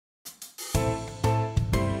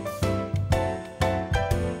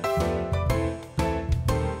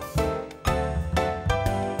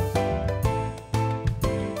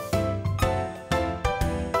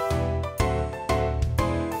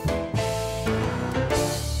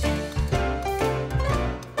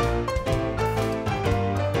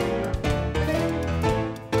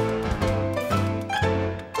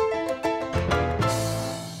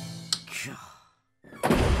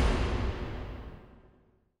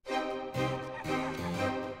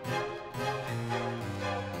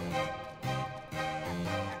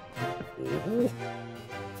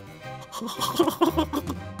Oh,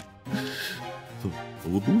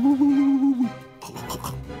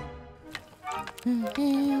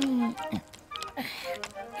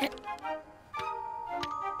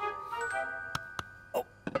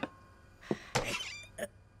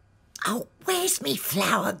 where's me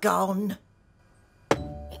flour gone?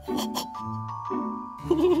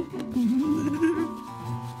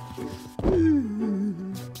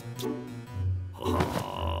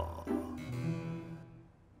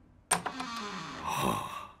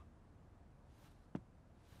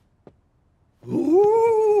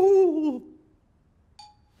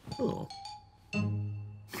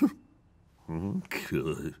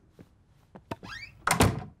 Okay.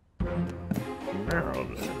 Now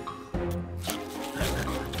then.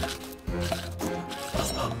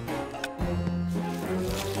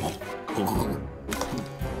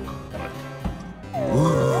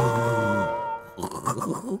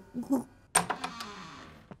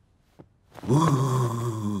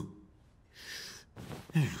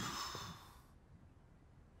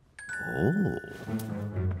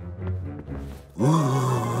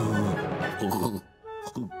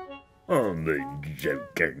 Only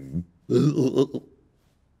joking.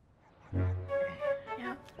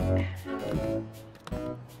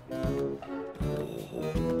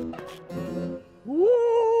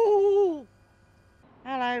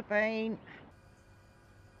 Hello, Bean.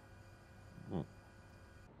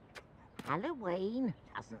 Halloween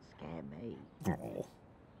doesn't scare me. Beautiful.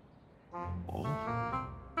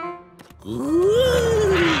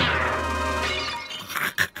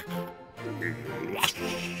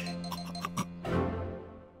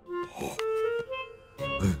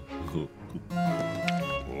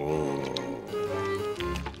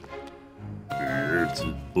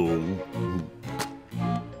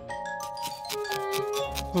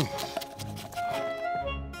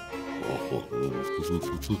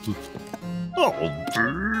 Oh,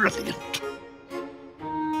 brilliant.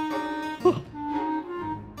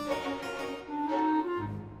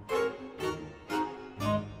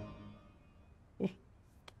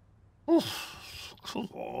 Oh, come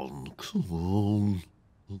on, come on.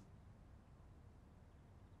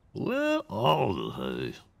 Where are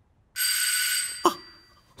they?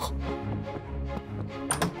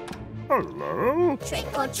 Hello?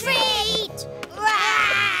 Trick or treat!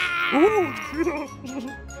 Oh,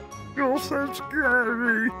 you're so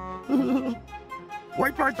scary.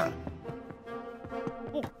 Wait right there.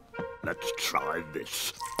 Oh, let's try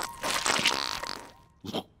this.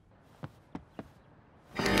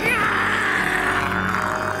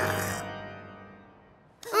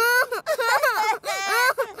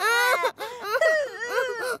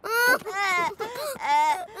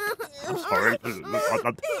 I'm sorry.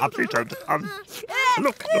 Please don't.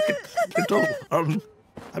 Look, it's all.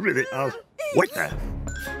 I really. Wait there.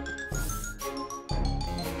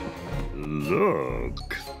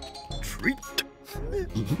 Look, treat. There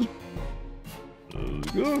we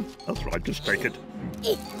go. That's right. Just take it.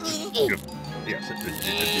 Yes.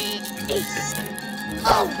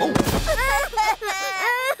 Oh.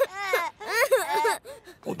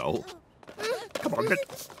 Oh no. Come on,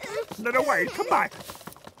 get away. Come back.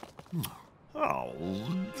 Oh.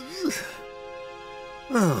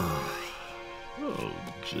 Oh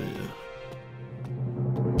dear.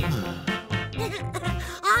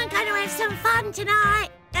 I'm going to have some fun tonight.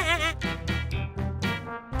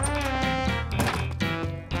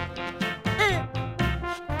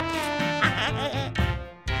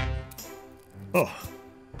 Oh.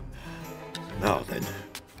 Now then,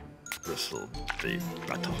 this'll be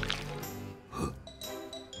better.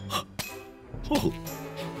 Oh.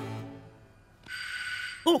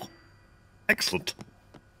 Oh. Excellent.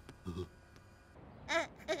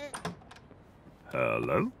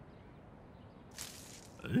 Hello?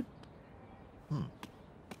 Eh?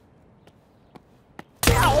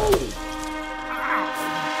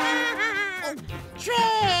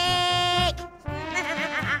 Trick!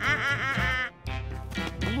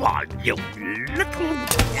 Why, you little...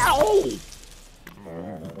 Oh!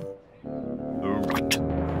 Right.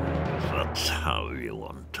 That's how you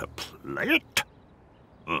want to play it.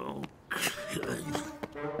 Okay.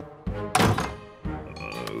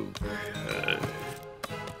 Okay.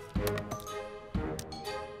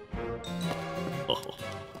 Oh.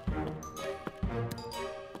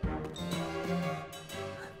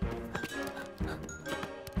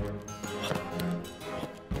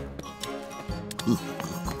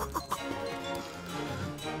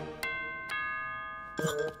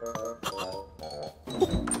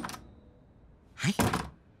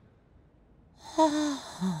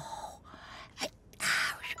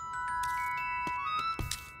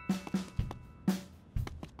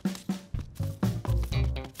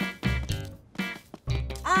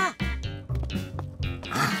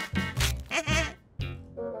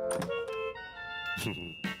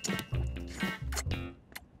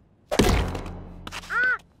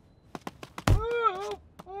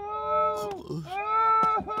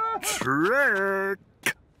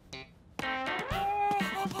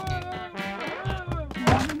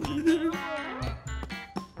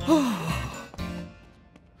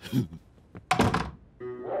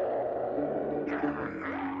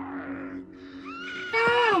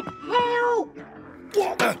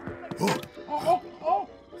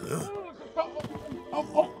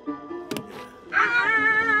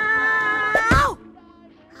 Ow!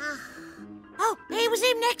 Oh, it was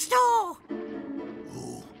him next door.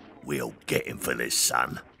 Ooh, we'll get him for this,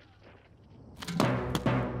 son.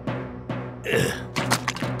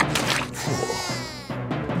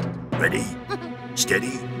 Ready,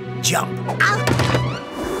 steady, jump.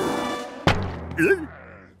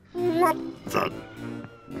 What the?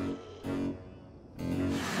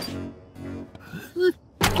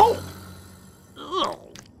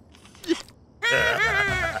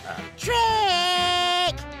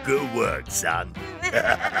 Trick! Good work, son.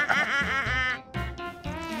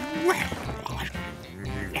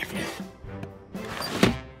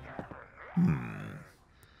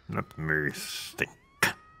 Let me think.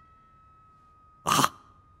 Ah,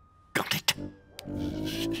 got it.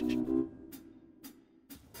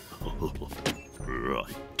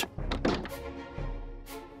 Right.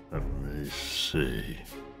 Let me see.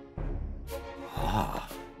 Ah.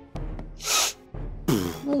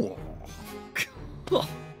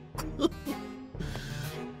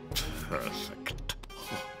 Perfect.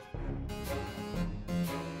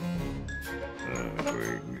 There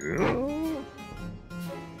we go.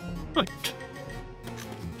 Right.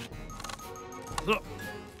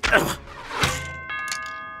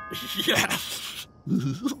 Yes.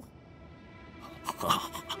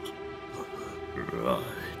 Right.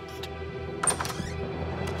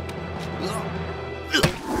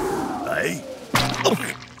 Hey?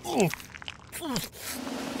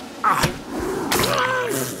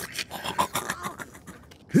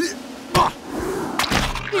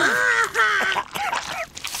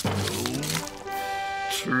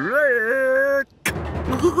 Trick!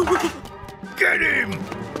 Get him!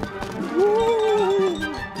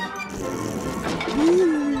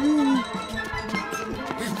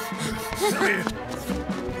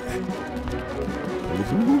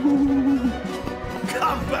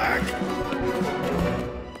 Come back!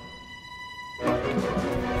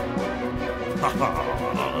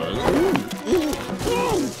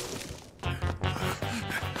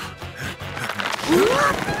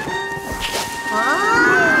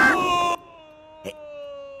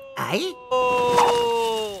 Hey?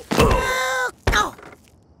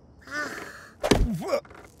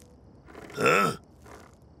 Huh?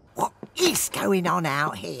 What is going on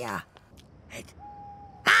out here?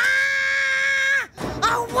 Ah!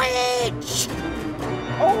 A witch!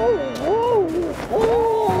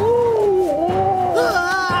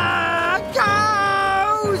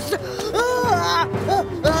 Ghost!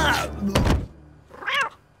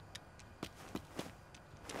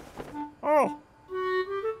 Oh.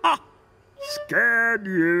 Ah. Scared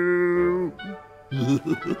you.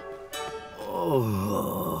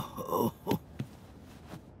 Oh.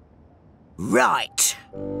 Right.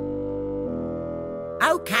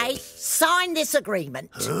 Okay, sign this agreement.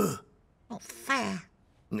 Huh? Not fair.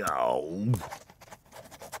 No.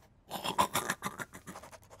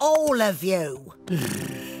 All of you.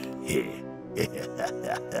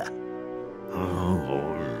 All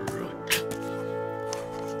right.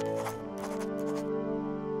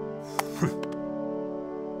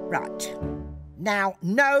 Right. Now,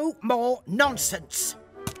 no more nonsense.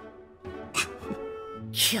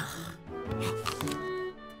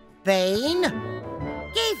 Bean,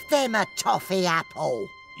 give them a toffee apple.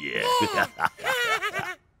 Yeah.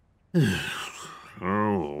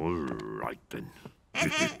 All right then.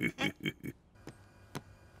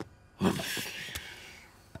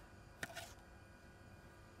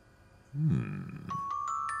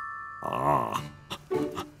 Ah.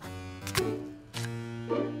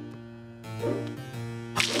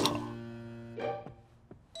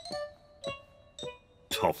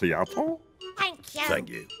 Toffee apple? Thank you. Thank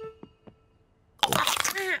you.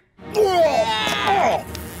 Ow!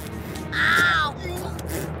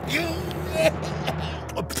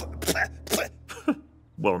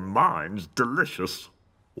 Well, mine's delicious.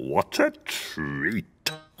 What a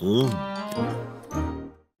treat.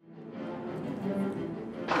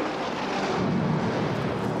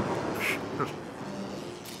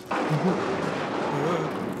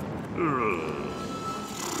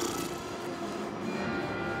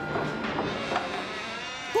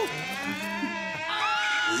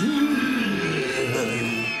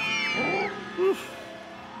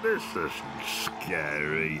 This isn't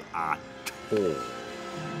scary at all.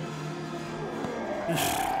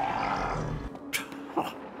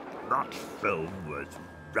 That film was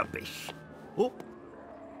rubbish. Oh.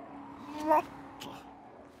 What?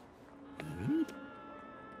 Hmm?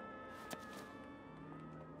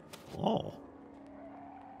 Oh.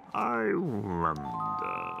 I wonder.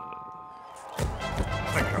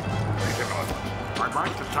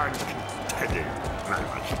 like to thank Teddy very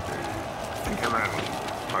much indeed. Thank you very much.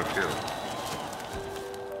 Thank you.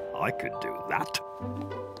 I could do that.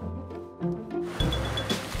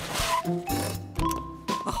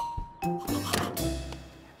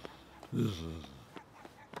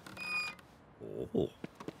 Oh.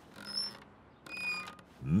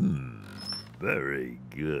 Very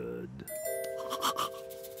good.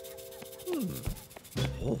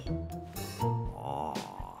 Oh.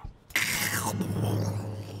 Ah.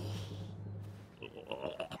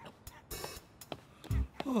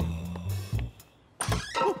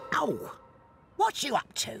 Oh, what you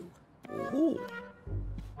up to? Oh.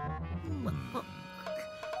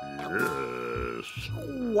 Yes.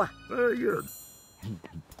 Oh, Very good.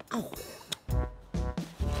 oh.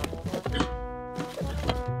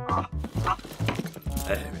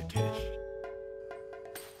 There it is.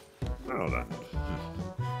 Now then.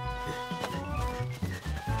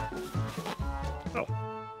 Oh.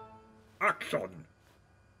 Action.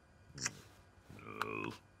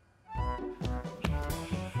 Something.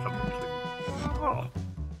 Oh.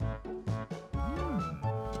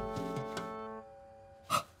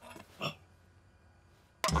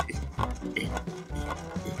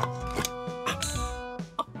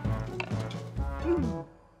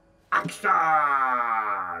 Action!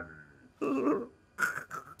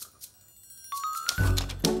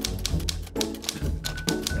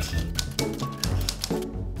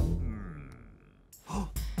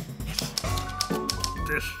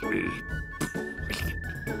 This is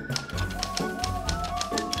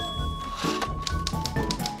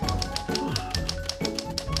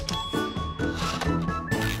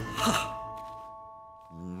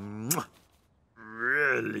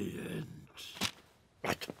brilliant.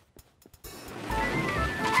 Right.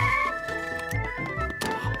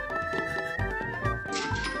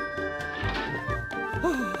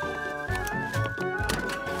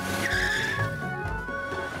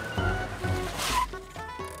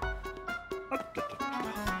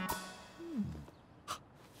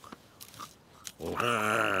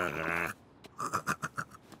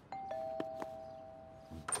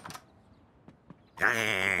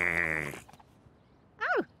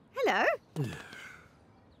 Oh, hello.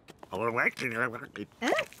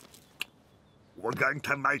 We're going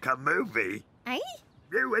to make a movie. Eh?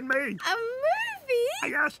 You and me. A movie?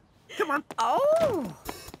 Yes. Come on. Oh.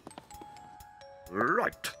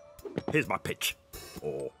 Right. Here's my pitch.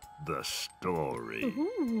 Or the story.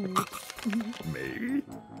 Me.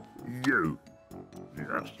 You.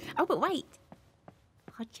 Yes. Oh, but wait.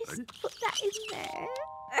 I'll just put that in there.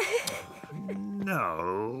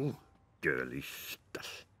 No. Girly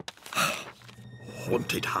stuff.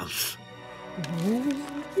 Haunted house.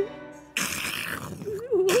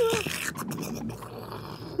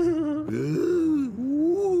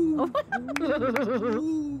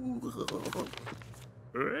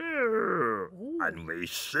 And we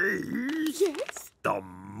see Yes. the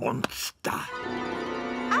monster.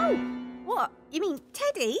 Oh, what? You mean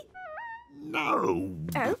Teddy? No.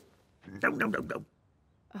 Oh. No.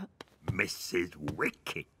 Mrs.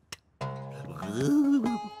 Wicked.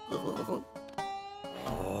 Oh,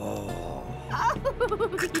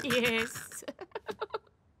 yes.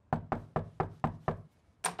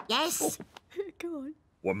 Yes? Go on.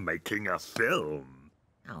 We're making a film.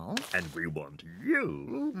 Oh. And we want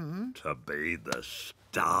you to be the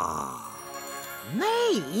star.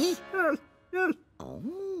 Me? Yes, yes. Oh.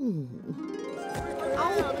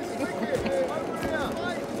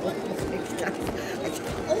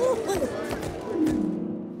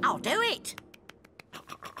 I'll do it.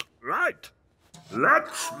 Right.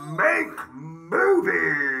 Let's make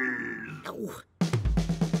movies. Oh.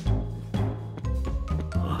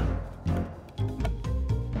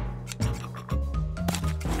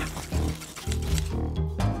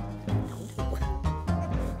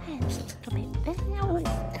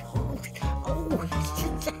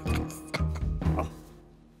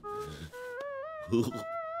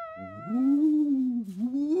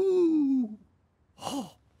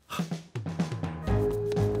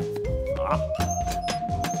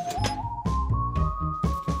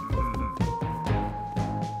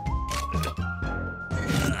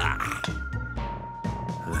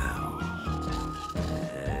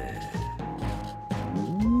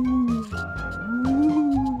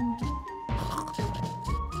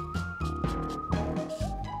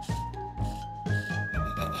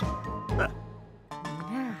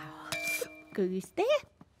 Goose there.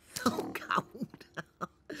 Oh, cold.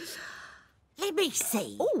 Let me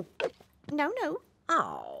see. Oh, no.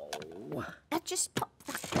 Oh. I'll just pop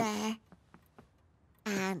that there.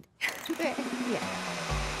 And there. Yeah.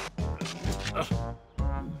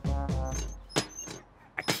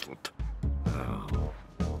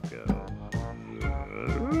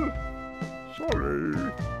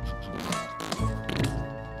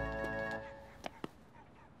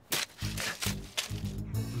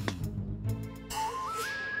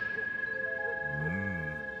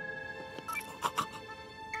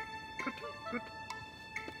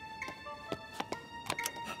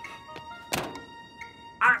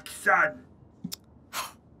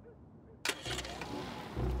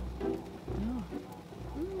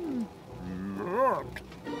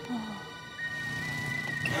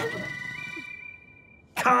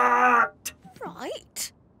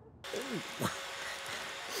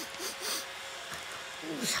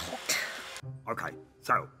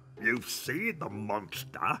 You see the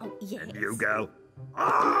monster, yes. and you go,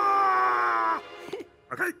 ah!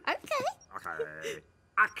 Okay? Okay. Okay.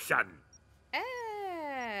 Action.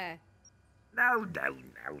 No.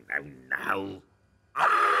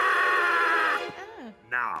 Ah!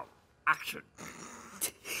 Now, action.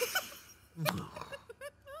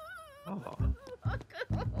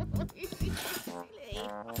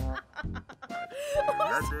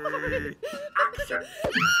 Ready? Action.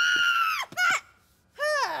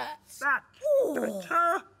 Hurts. That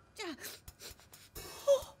better.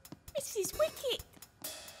 Oh, this is wicked.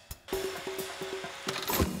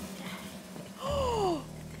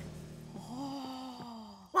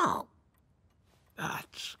 What?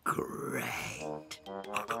 That's great.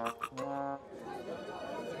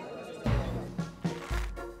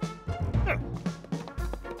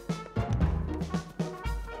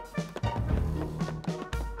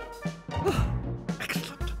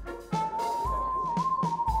 Excellent.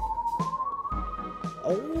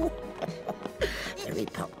 Oh, very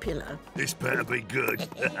popular. This better be good.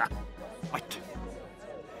 Right.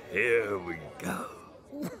 Here we go.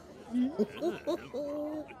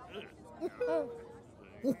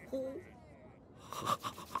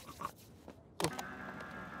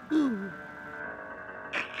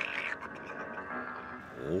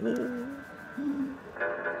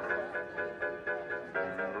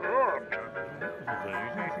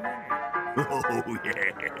 Oh,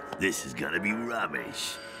 yeah. This is gonna be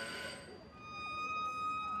rubbish.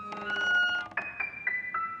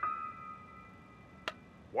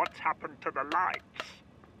 What's happened to the lights?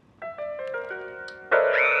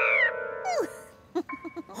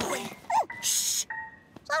 Shh.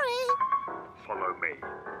 Sorry. Follow me.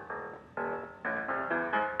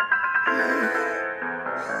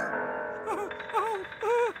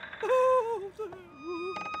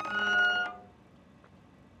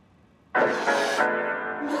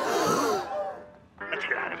 Let's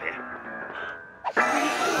get out of here.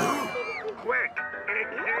 Quick, in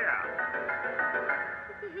here.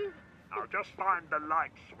 I'll just find the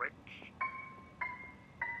light switch.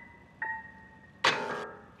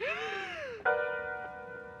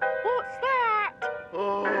 What's that?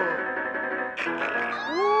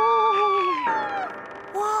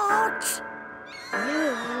 What?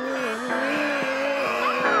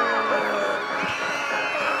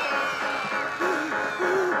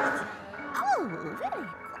 Oh, very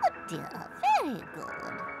good, dear. Very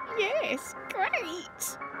good. Yes, great.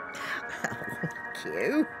 Thank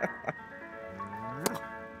you.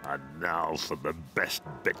 And now for the best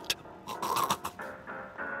bit.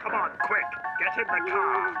 Come on, quick, get in the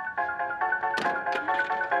car.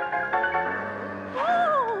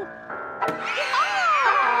 Oh!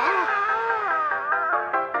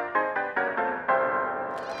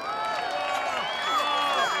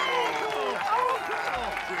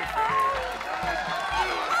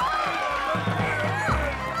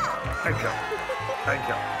 Thank you. Thank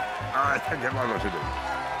you. I think it was what to do.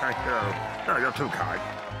 Thank you. No, you're too kind.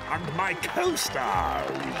 And my co-stars.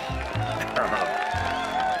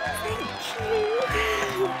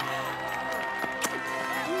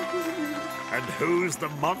 And who's the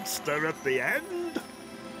monster at the end?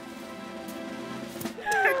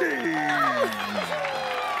 Eddie!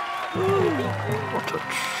 What a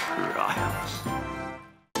triumph.